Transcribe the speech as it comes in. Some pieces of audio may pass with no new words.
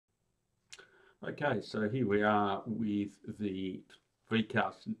Okay, so here we are with the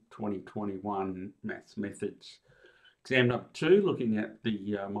VCAA 2021 Maths Methods. Exam number 2, looking at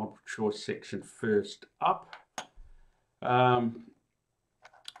the multiple choice section first up. So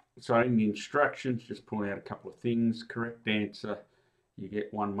in the instructions, just point out a couple of things. Correct answer, you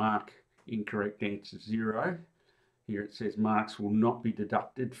get 1 mark. Incorrect answer, 0. Here it says marks will not be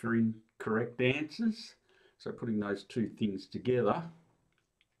deducted for incorrect answers. So putting those two things together,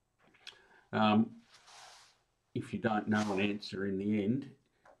 if you don't know an answer in the end,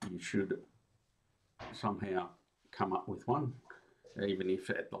 you should somehow come up with one, even if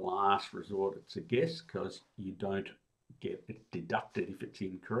at the last resort it's a guess, because you don't get it deducted if it's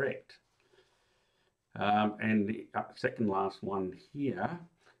incorrect. And the second last one here,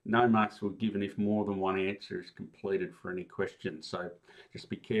 no marks were given if more than one answer is completed for any question. So just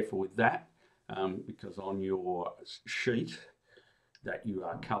be careful with that, because on your sheet that you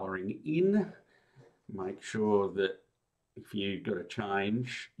are colouring in, make sure that if you've got to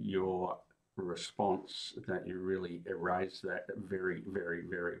change your response, that you really erase that very, very,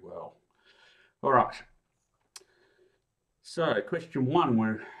 very well. All right. So question 1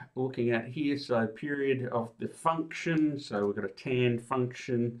 we're looking at here. So period of the function. So we've got a tan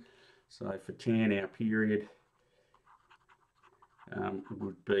function. So for tan, our period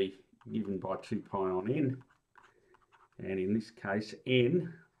would be given by 2 pi on n. And in this case,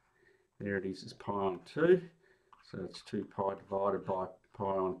 n, there it is pi on 2. So it's 2 pi divided by pi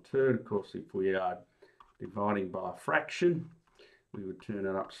on 2. And of course, if we are dividing by a fraction, we would turn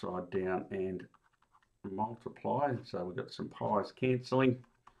it upside down and multiply. So we've got some pi's cancelling.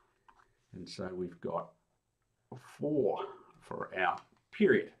 And so we've got 4 for our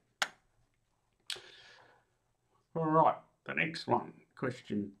period. All right, the next one,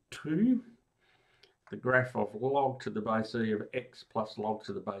 question 2. The graph of log to the base e of x plus log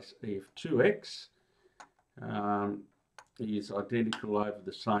to the base e of 2x is identical over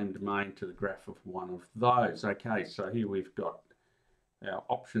the same domain to the graph of one of those. Okay, so here we've got our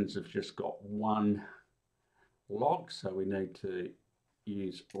options have just got one log, so we need to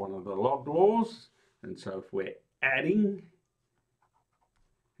use one of the log laws. And so if we're adding,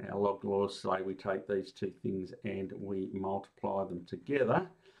 our log laws say we take these two things and we multiply them together.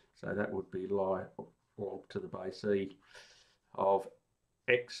 So that would be log to the base e of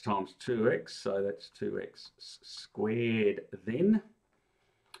x times 2x, so that's 2x squared then.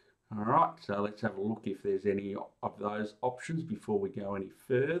 All right, so let's have a look if there's any of those options before we go any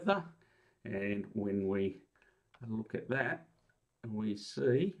further. And when we look at that, we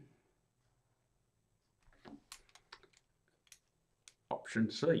see option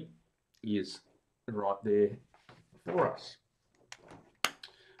C is right there for us.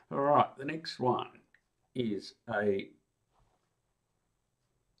 All right, the next one is a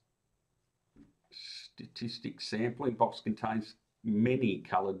statistic sampling box, contains many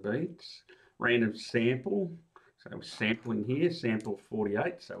coloured beads. Random sample, so we're sampling here, sample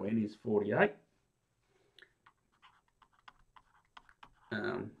 48, so n is 48.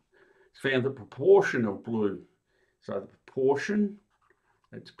 It's found the proportion of blue, so the proportion,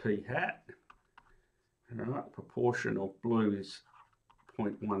 that's p hat. All right, proportion of blue is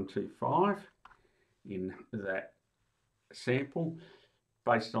 0.125 in that sample,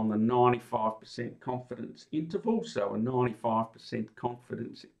 based on the 95% confidence interval. So a 95%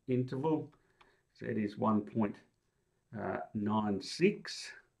 confidence interval, so that is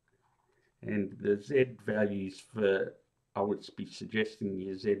 1.96, and the Z values for, I would be suggesting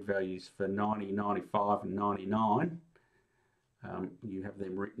your Z values for 90, 95 and 99. You have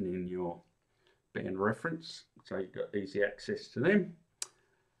them written in your band reference, so you've got easy access to them.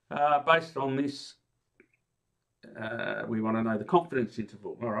 Based on this, we want to know the confidence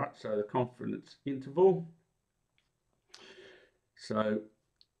interval. All right, so the confidence interval. So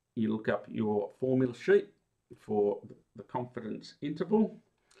you look up your formula sheet for the confidence interval,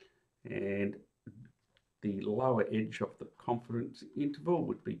 and the lower edge of the confidence interval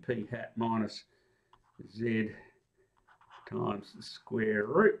would be p hat minus z times the square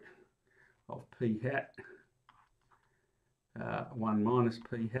root of p hat 1 minus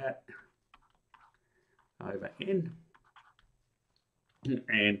p hat over n.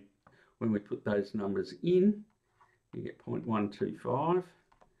 And when we put those numbers in, you get 0.125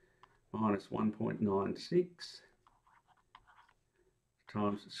 minus 1.96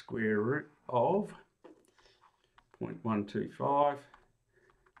 times the square root of 0.125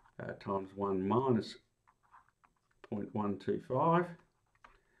 times 1 minus 0.125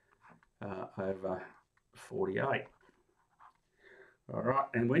 over 48. All right,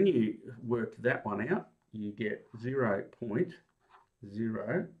 and when you work that one out, you get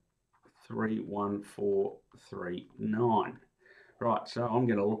 0.0 31439. Right, so I'm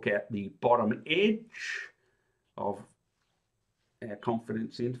going to look at the bottom edge of our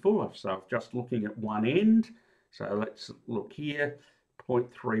confidence interval. So I'm just looking at one end. So let's look here,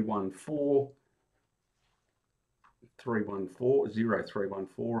 0.314,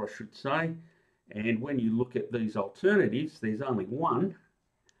 0314, I should say. And when you look at these alternatives, there's only one,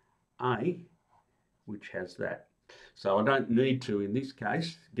 A, which has that. So I don't need to, in this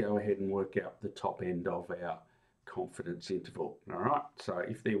case, go ahead and work out the top end of our confidence interval. All right, so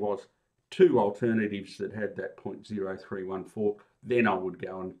if there was two alternatives that had that 0.0314, then I would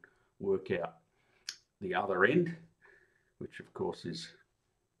go and work out the other end, which of course is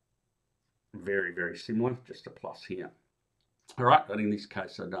very, very similar, just a plus here. All right, but in this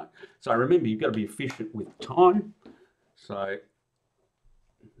case I don't. So remember, you've got to be efficient with time. So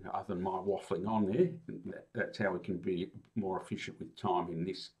other than my waffling on there, that's how we can be more efficient with time in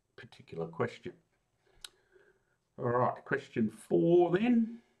this particular question. All right, question 4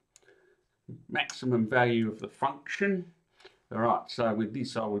 then. Maximum value of the function. All right, so with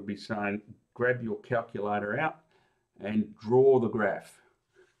this I would be saying grab your calculator out and draw the graph,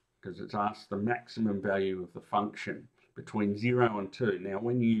 because it's asked the maximum value of the function between 0 and 2. Now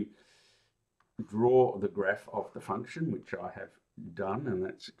when you draw the graph of the function, which I have done, and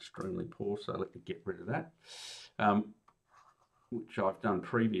that's extremely poor, so let me get rid of that, which I've done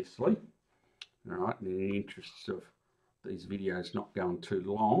previously. All right, in the interests of these videos not going too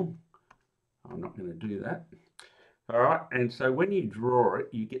long, I'm not going to do that. All right, and so when you draw it,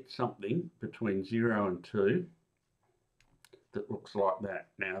 you get something between 0 and 2 that looks like that.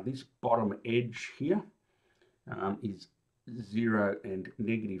 Now this bottom edge here is 0 and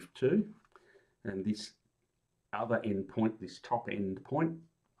 -2, and this other end point, this top end point,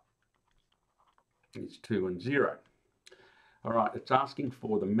 is 2 and 0. All right, it's asking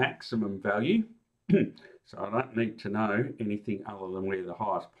for the maximum value. So I don't need to know anything other than where the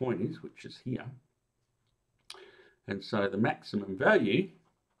highest point is, which is here. And so the maximum value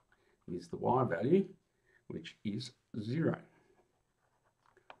is the y value, which is 0.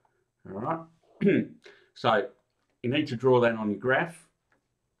 All right. So you need to draw that on your graph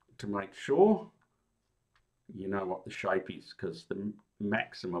to make sure you know what the shape is, because the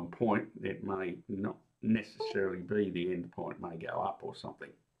maximum point, it may not necessarily be the end point, it may go up or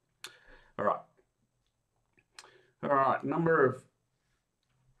something. All right. All right, number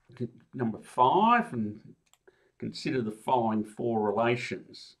 5, and consider the following 4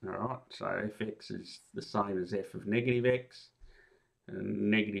 relations. All right, so fx is the same as f of -x,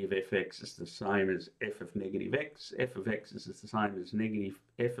 and negative fx is the same as f of -x, f of x is the same as negative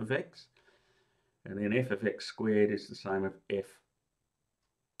f of x, and then f of x squared is the same as f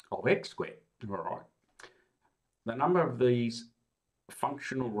of x squared. All right. The number of these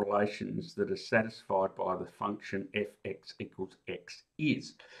functional relations that are satisfied by the function fx equals x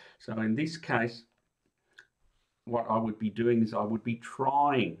is. So in this case, what I would be doing is I would be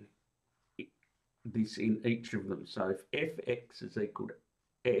trying this in each of them. So if fx is equal to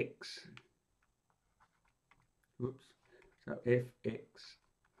x, whoops, so fx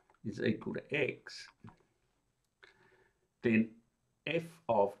is equal to x, then f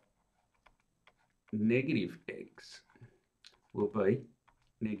of negative x will be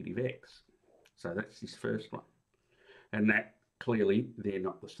negative x. So that's this first one. And that clearly they're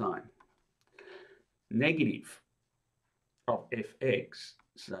not the same. Negative of fx,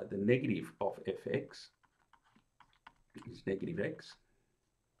 so the negative of fx is negative x,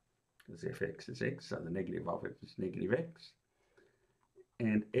 because fx is x, so the negative of it is negative x.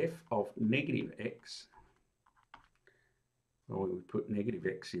 And f of negative x, well, we would put negative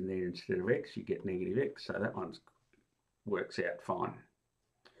x in there instead of x, you get negative x, so that one works out fine.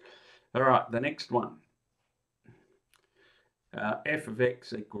 All right, the next one. F of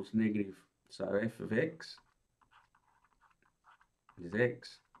x equals negative, so f of x is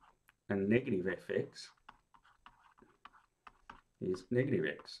x, and negative fx is negative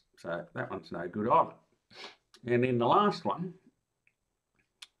x, so that one's no good either. And then the last one,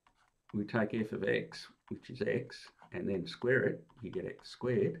 we take f of x, which is x, and then square it, you get x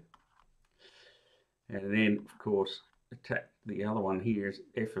squared. And then, of course, the other one here is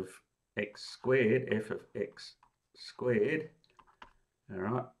f of x squared, f of x squared. All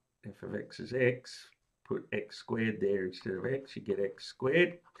right, f of x is x, put x squared there instead of x, you get x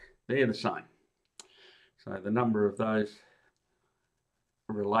squared. They're the same. So the number of those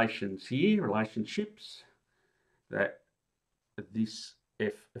relations here, relationships, that this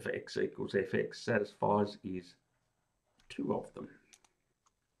f of x equals fx satisfies is 2 of them.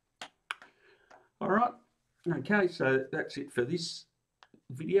 All right, okay, so that's it for this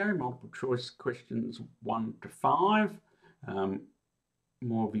video, multiple choice questions 1 to 5.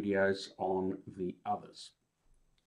 More videos on the others.